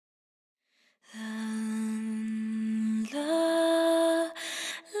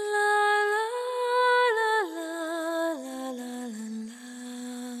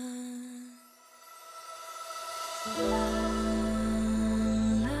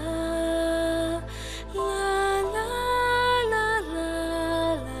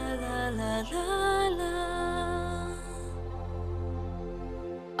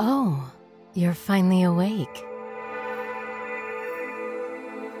You're finally awake.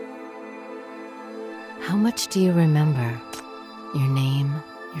 How much do you remember? Your name,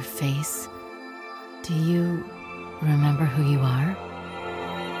 your face? Do you remember who you are?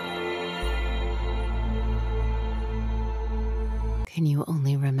 Can you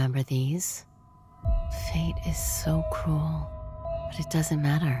only remember these? Fate is so cruel, but it doesn't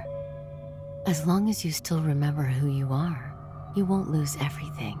matter. As long as you still remember who you are, you won't lose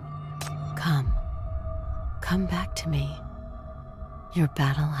everything. Come back to me. Your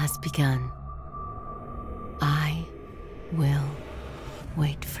battle has begun. I will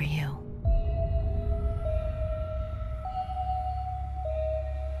wait for you.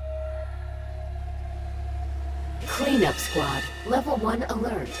 Cleanup squad, level 1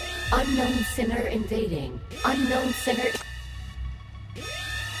 alert. Unknown sinner invading. Unknown sinner...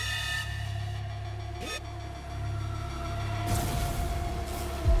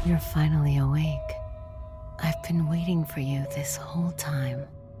 You're finally awake. I've been waiting for you this whole time.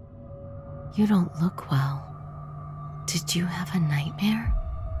 You don't look well. Did you have a nightmare?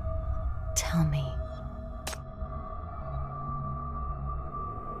 Tell me.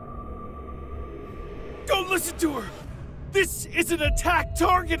 Don't listen to her! This is an attack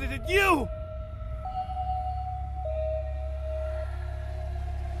targeted at you!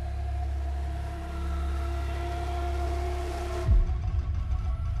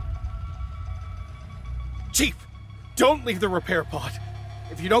 Chief, don't leave the repair pod.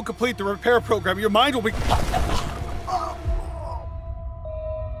 If you don't complete the repair program, your mind will be...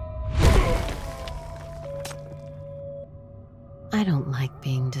 I don't like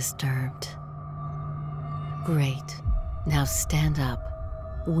being disturbed. Great. Now stand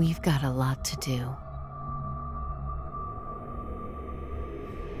up. We've got a lot to do.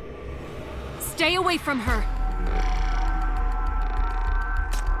 Stay away from her!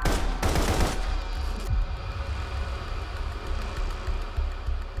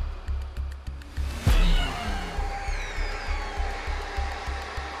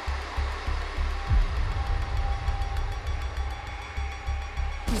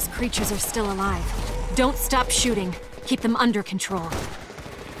 These creatures are still alive. Don't stop shooting. Keep them under control.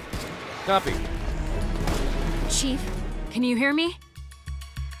 Copy. Chief, can you hear me?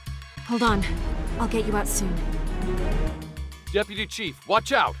 Hold on. I'll get you out soon. Deputy Chief,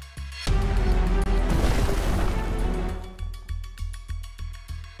 watch out!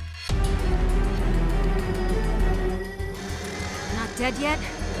 Not dead yet?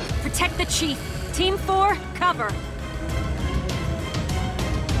 Protect the Chief. Team 4, cover.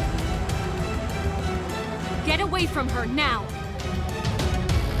 Get away from her, now!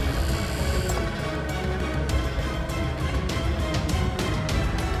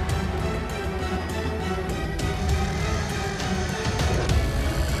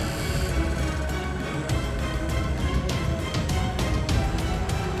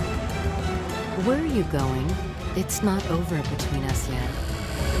 Where are you going? It's not over between us yet.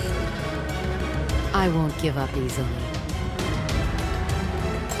 I won't give up easily.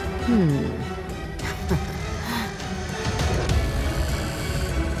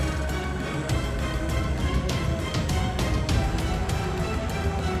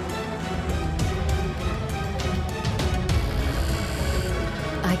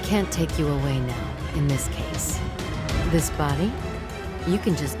 I can't take you away now, in this case. This body? You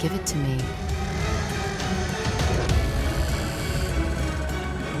can just give it to me.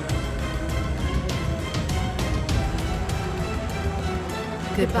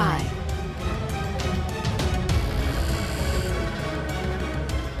 Goodbye.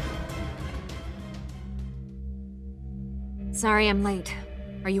 Sorry I'm late.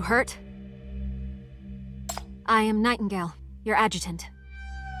 Are you hurt? I am Nightingale, your adjutant.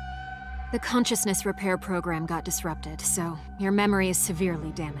 The consciousness repair program got disrupted, so your memory is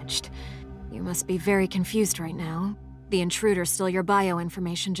severely damaged. You must be very confused right now. The intruder stole your bio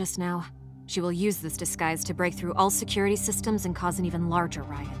information just now. She will use this disguise to break through all security systems and cause an even larger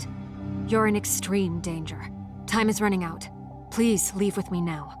riot. You're in extreme danger. Time is running out. Please leave with me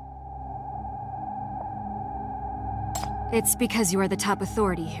now. It's because you are the top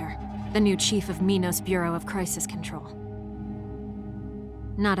authority here, the new Chief of Minos Bureau of Crisis Control.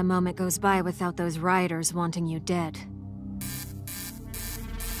 Not a moment goes by without those rioters wanting you dead.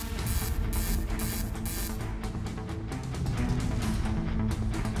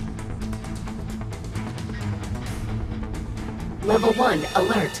 Level 1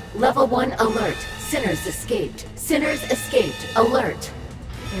 alert. Level 1 alert. Sinners escaped. Sinners escaped. Alert.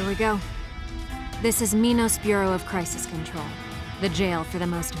 Here we go. This is Minos Bureau of Crisis Control, the jail for the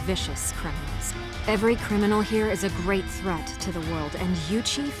most vicious criminals. Every criminal here is a great threat to the world, and you,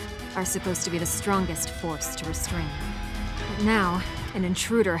 Chief, are supposed to be the strongest force to restrain. But now, an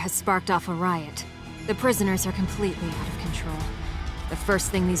intruder has sparked off a riot. The prisoners are completely out of control. The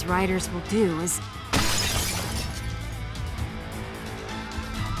first thing these riders will do is...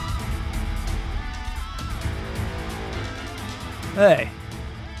 Hey,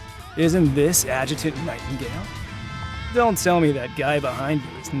 isn't this Adjutant Nightingale? Don't tell me that guy behind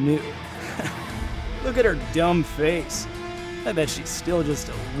you is new. Look at her dumb face. I bet she's still just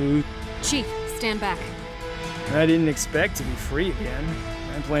a loot. Chief, stand back. I didn't expect to be free again.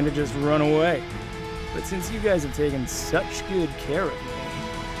 I planned to just run away. But since you guys have taken such good care of me,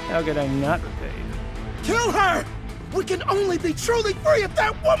 how could I not repay you? Kill her! We can only be truly free if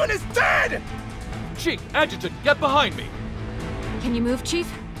that woman is dead! Chief, Adjutant, get behind me! Can you move, Chief?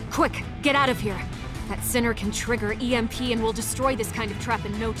 Quick, get out of here. That sinner can trigger EMP and will destroy this kind of trap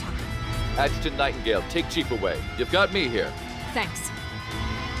in no time. Adjutant Nightingale, take Chief away. You've got me here. Thanks.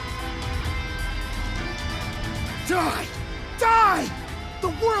 Die! Die! The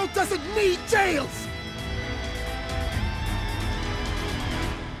world doesn't need jails!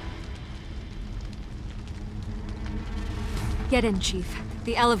 Get in, Chief.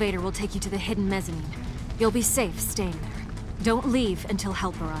 The elevator will take you to the hidden mezzanine. You'll be safe staying there. Don't leave until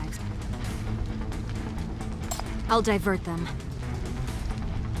help arrives. I'll divert them.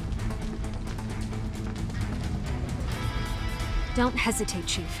 Don't hesitate,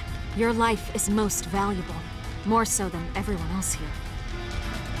 Chief. Your life is most valuable. More so than everyone else here.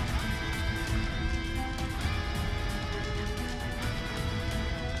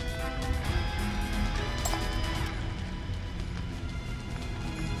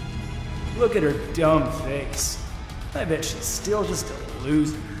 Look at her dumb face. I bet she's still just a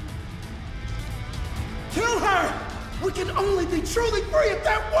loser. Kill her! We can only be truly free if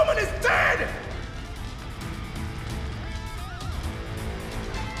that woman is dead!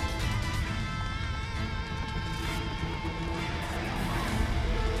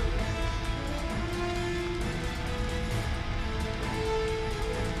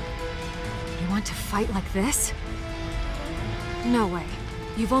 You want to fight like this? No way.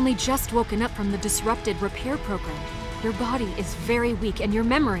 You've only just woken up from the disrupted repair program. Your body is very weak and your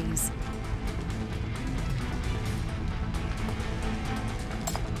memories...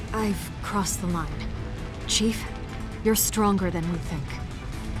 I've crossed the line. Chief, you're stronger than we think.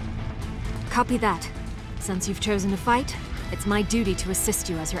 Copy that. Since you've chosen to fight, it's my duty to assist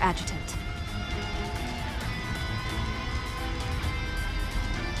you as your adjutant.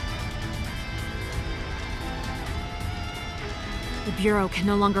 The Bureau can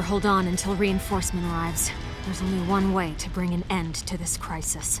no longer hold on until reinforcement arrives. There's only one way to bring an end to this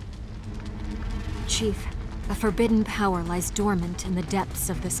crisis. Chief, a forbidden power lies dormant in the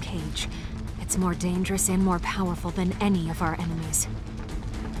depths of this cage. It's more dangerous and more powerful than any of our enemies.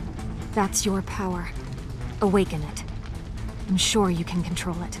 That's your power. Awaken it. I'm sure you can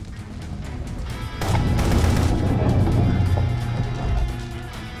control it.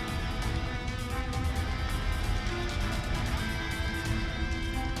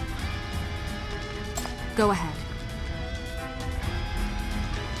 Go ahead.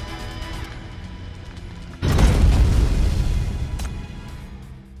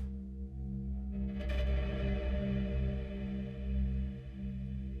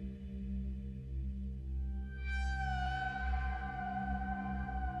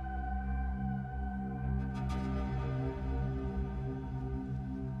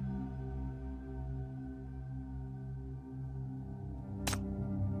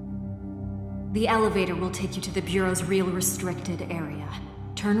 The elevator will take you to the Bureau's real restricted area.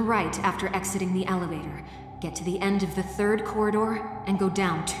 Turn right after exiting the elevator, get to the end of the third corridor, and go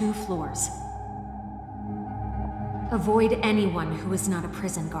down 2 floors. Avoid anyone who is not a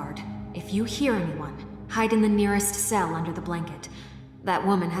prison guard. If you hear anyone, hide in the nearest cell under the blanket. That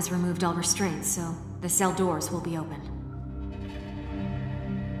woman has removed all restraints, so the cell doors will be open.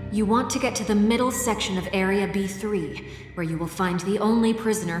 You want to get to the middle section of Area B3, where you will find the only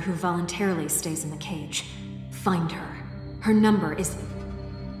prisoner who voluntarily stays in the cage. Find her. Her number is...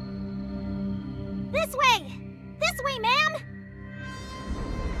 This way! This way, ma'am!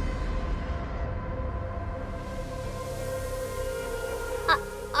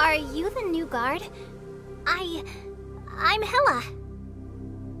 Are you the new guard? I'm Hella.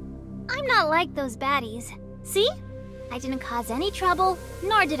 I'm not like those baddies. See? I didn't cause any trouble,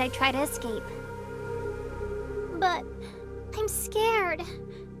 nor did I try to escape. But I'm scared.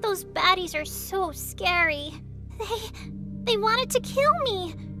 Those baddies are so scary. They wanted to kill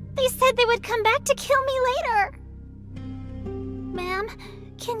me. They said they would come back to kill me later. Ma'am,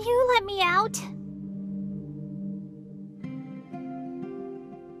 can you let me out?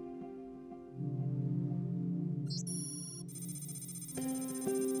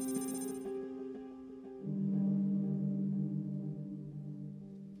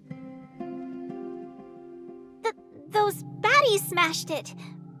 smashed it.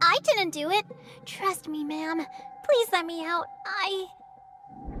 I didn't do it. Trust me, ma'am. Please let me out. I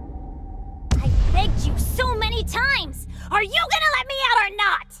begged you so many times! Are you gonna let me out or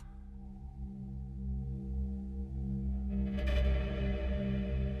not?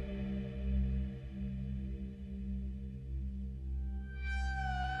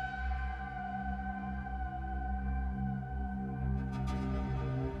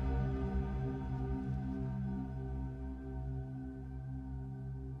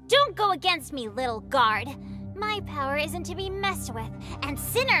 Don't go against me, little guard. My power isn't to be messed with, and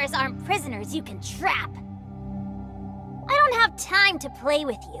sinners aren't prisoners you can trap. I don't have time to play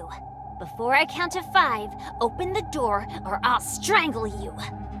with you. Before I count to 5, open the door or I'll strangle you.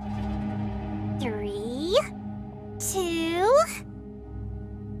 3, 2...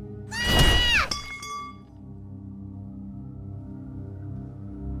 Ah!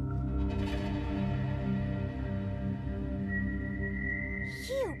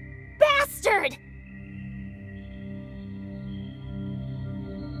 You bastard!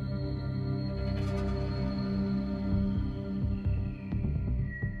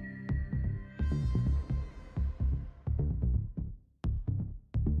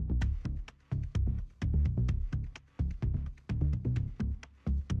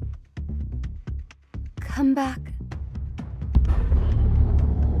 Come back.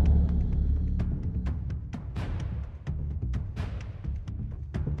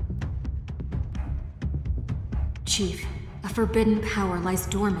 Chief, a forbidden power lies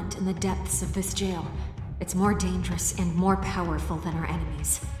dormant in the depths of this jail. It's more dangerous and more powerful than our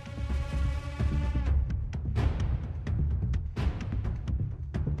enemies.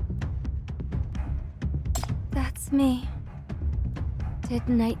 That's me. Did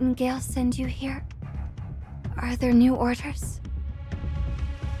Nightingale send you here? Are there new orders?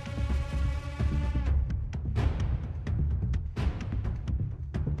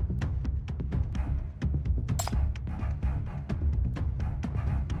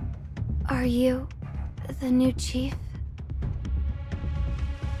 Are you the new chief?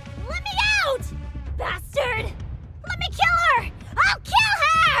 Let me out! Bastard! Let me kill her! I'll kill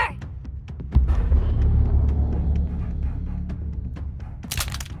her!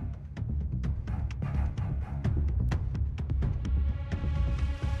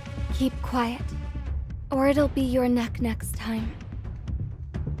 Keep quiet, or it'll be your neck next time.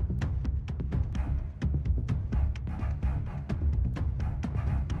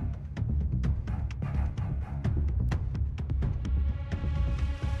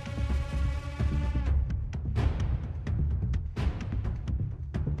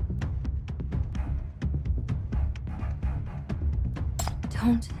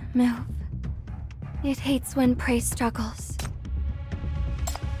 Don't move. It hates when prey struggles.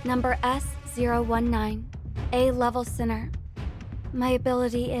 Number S019, A-level sinner. My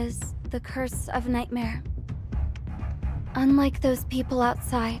ability is the Curse of Nightmare. Unlike those people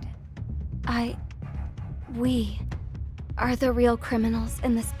outside, we are the real criminals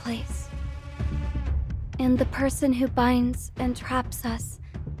in this place. And the person who binds and traps us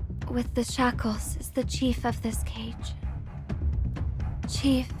with the shackles is the chief of this cage.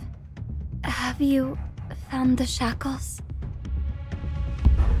 Chief, have you found the shackles?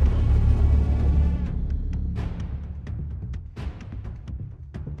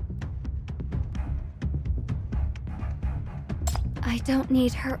 I don't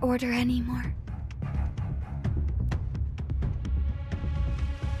need her order anymore.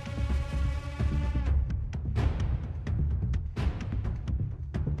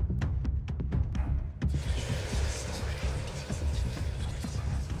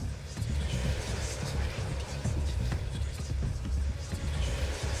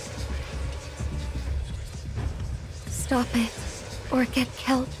 Stop it, or get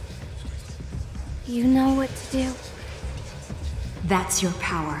killed. You know what to do. That's your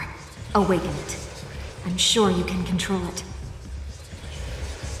power. Awaken it. I'm sure you can control it.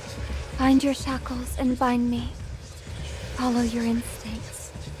 Find your shackles and bind me. Follow your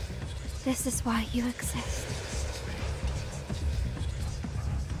instincts. This is why you exist.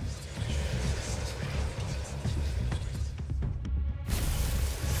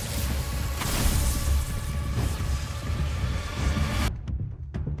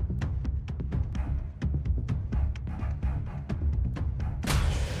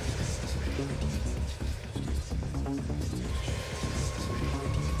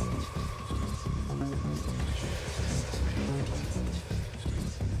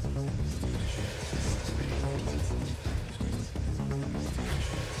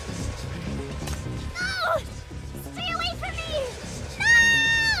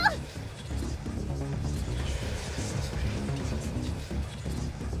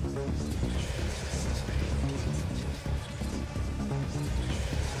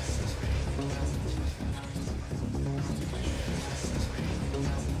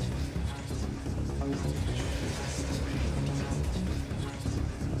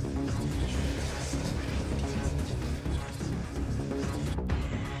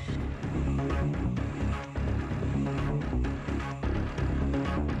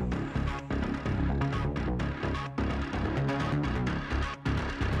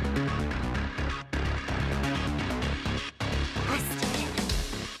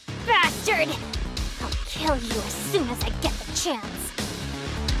 bastard! I'll kill you as soon as I get the chance.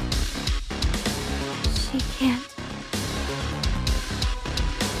 She can't.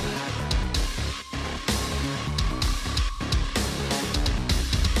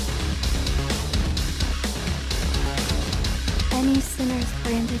 Any sinners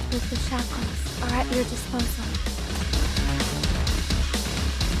branded with the shackles are at your disposal.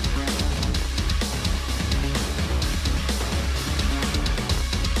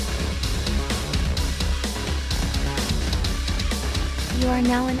 You are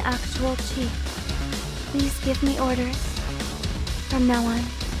now an actual chief. Please give me orders. From now on,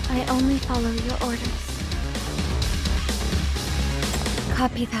 I only follow your orders.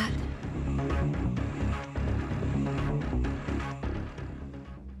 Copy that.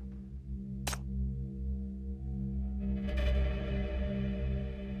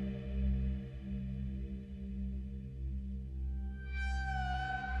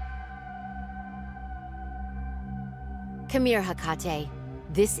 Come here, Hecate.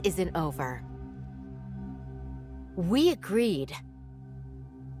 This isn't over. We agreed.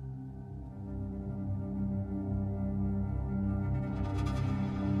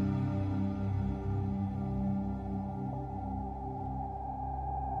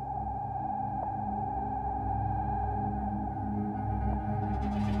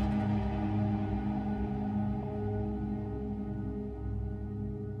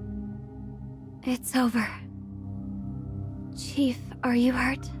 It's over. Chief, are you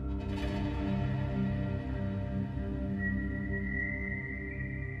hurt?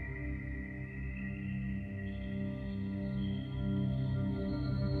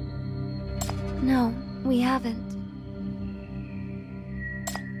 No, we haven't.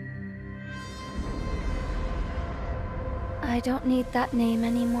 I don't need that name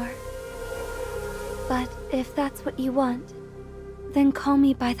anymore. But if that's what you want, then call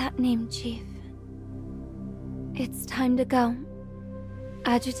me by that name, Chief. It's time to go.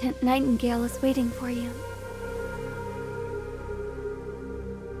 Adjutant Nightingale is waiting for you.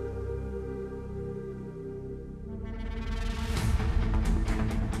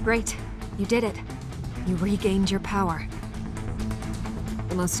 Great. You did it. You regained your power.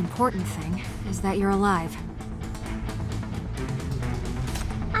 The most important thing is that you're alive.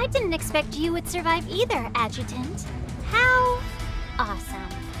 I didn't expect you would survive either, Adjutant. How awesome.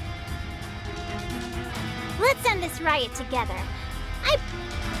 Let's end this riot together.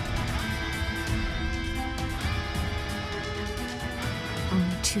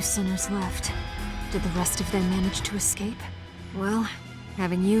 Only 2 sinners left. Did the rest of them manage to escape? Well,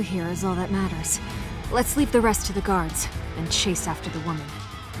 having you here is all that matters. Let's leave the rest to the guards and chase after the woman.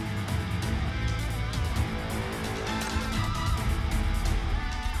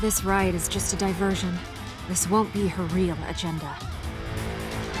 This riot is just a diversion. This won't be her real agenda.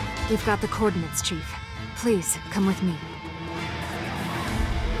 We've got the coordinates, Chief. Please, come with me.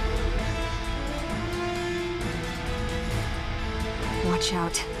 Watch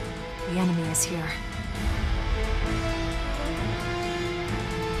out. The enemy is here.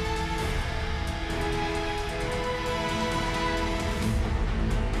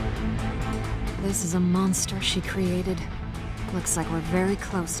 This is a monster she created. Looks like we're very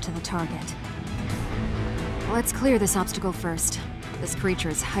close to the target. Let's clear this obstacle first. This creature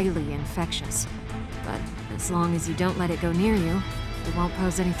is highly infectious. But as long as you don't let it go near you, it won't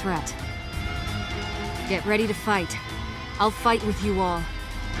pose any threat. Get ready to fight. I'll fight with you all.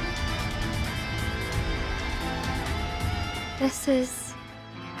 This is...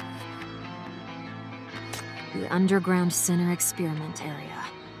 the underground Sinner experiment area.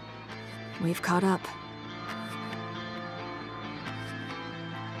 We've caught up.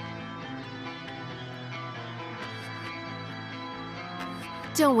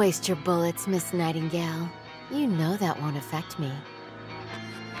 Don't waste your bullets, Miss Nightingale. You know that won't affect me.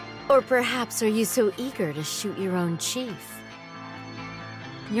 Or perhaps are you so eager to shoot your own chief?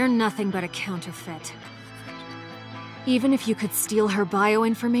 You're nothing but a counterfeit. Even if you could steal her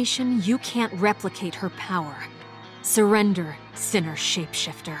bioinformation, you can't replicate her power. Surrender, Sinner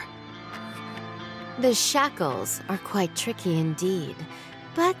Shapeshifter. The shackles are quite tricky indeed,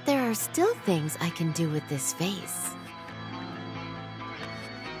 but there are still things I can do with this face.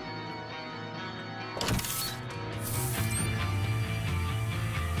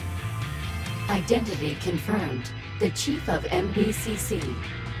 Identity confirmed. The Chief of MBCC.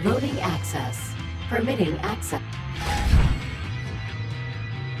 Voting access. Permitting access.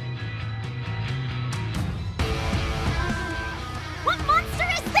 What monster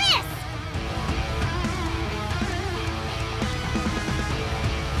is this?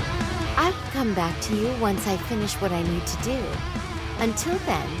 I'll come back to you once I finish what I need to do. Until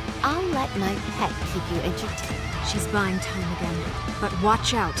then, I'll let my pet keep you entertained. She's buying time again. But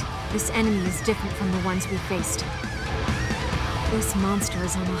watch out. This enemy is different from the ones we faced. This monster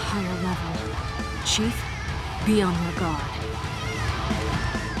is on a higher level. Chief, be on your guard.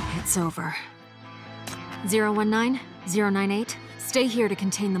 It's over. 019, 098, stay here to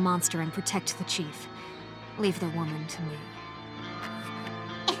contain the monster and protect the Chief. Leave the woman to me.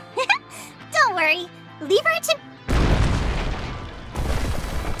 Don't worry. Leave her to...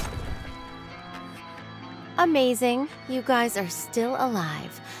 Amazing. You guys are still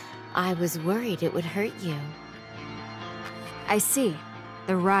alive. I was worried it would hurt you. I see.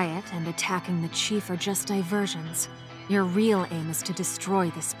 The riot and attacking the Chief are just diversions. Your real aim is to destroy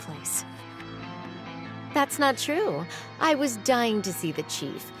this place. That's not true. I was dying to see the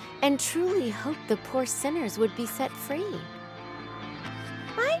Chief, and truly hoped the poor sinners would be set free.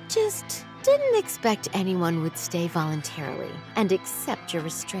 I just didn't expect anyone would stay voluntarily and accept your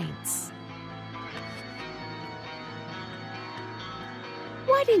restraints.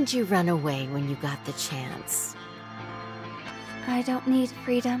 Why didn't you run away when you got the chance? I don't need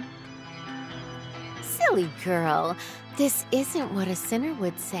freedom. Silly girl, this isn't what a sinner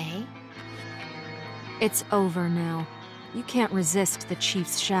would say. It's over now. You can't resist the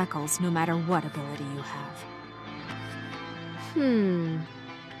Chief's shackles, no matter what ability you have.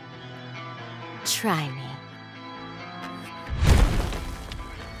 Try me.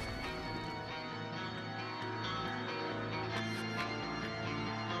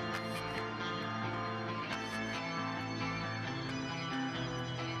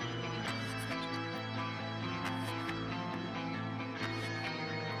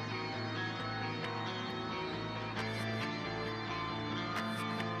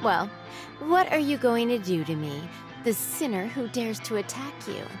 Well, what are you going to do to me, the sinner who dares to attack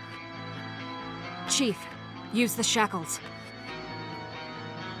you? Chief, use the shackles.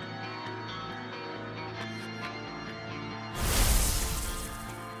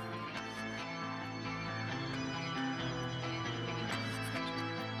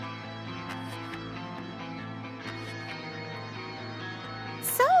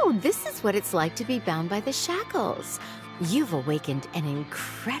 So, this is what it's like to be bound by the shackles. You've awakened an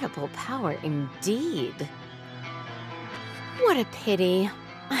incredible power indeed. What a pity.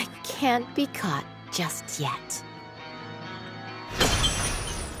 I can't be caught just yet.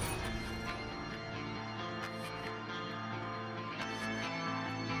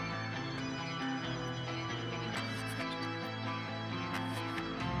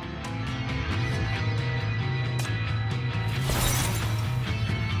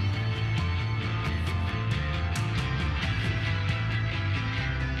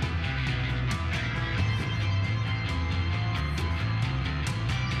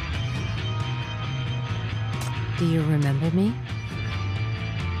 Do you remember me?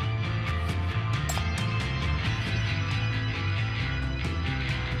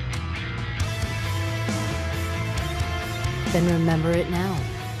 Then remember it now.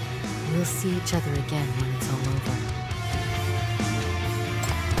 We'll see each other again when it's all over.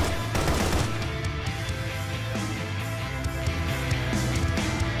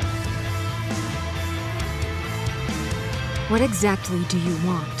 What exactly do you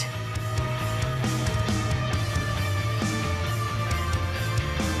want?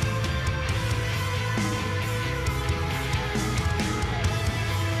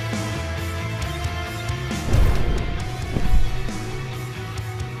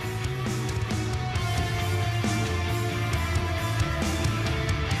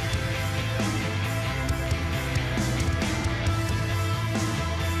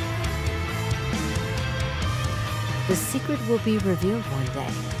 The secret will be revealed one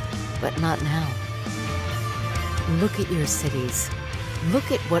day, but not now. Look at your cities.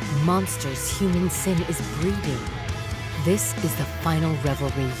 Look at what monsters human sin is breeding. This is the final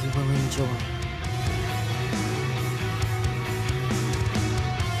revelry you will enjoy.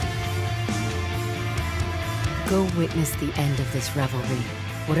 Go witness the end of this revelry.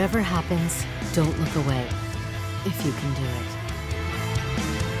 Whatever happens, don't look away, if you can do it.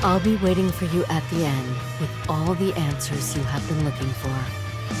 I'll be waiting for you at the end with all the answers you have been looking for.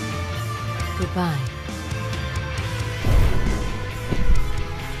 Goodbye.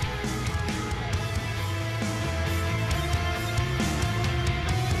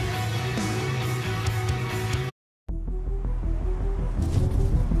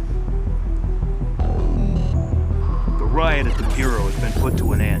 The riot at the Bureau has been put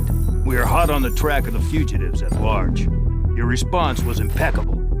to an end. We are hot on the track of the fugitives at large. Your response was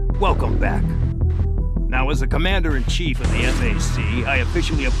impeccable. Welcome back. Now, as the Commander-in-Chief of the FAC, I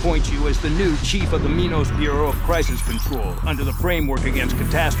officially appoint you as the new Chief of the Minos Bureau of Crisis Control under the Framework Against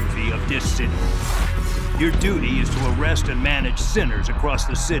Catastrophe of this city. Your duty is to arrest and manage sinners across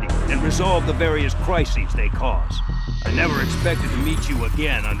the city and resolve the various crises they cause. I never expected to meet you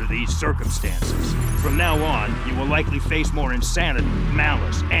again under these circumstances. From now on, you will likely face more insanity,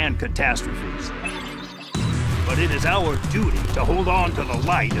 malice, and catastrophes. But it is our duty to hold on to the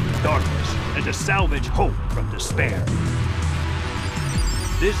light in the darkness and to salvage hope from despair.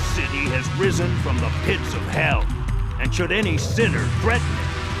 This city has risen from the pits of hell, and should any sinner threaten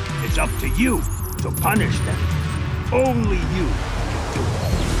it, it's up to you to punish them. Only you can do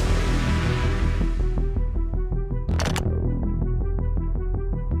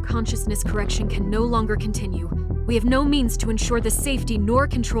it. Consciousness correction can no longer continue. We have no means to ensure the safety nor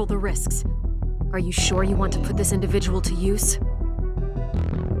control the risks. Are you sure you want to put this individual to use?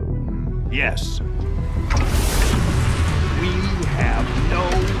 Yes. We have no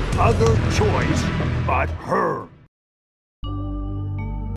other choice but her.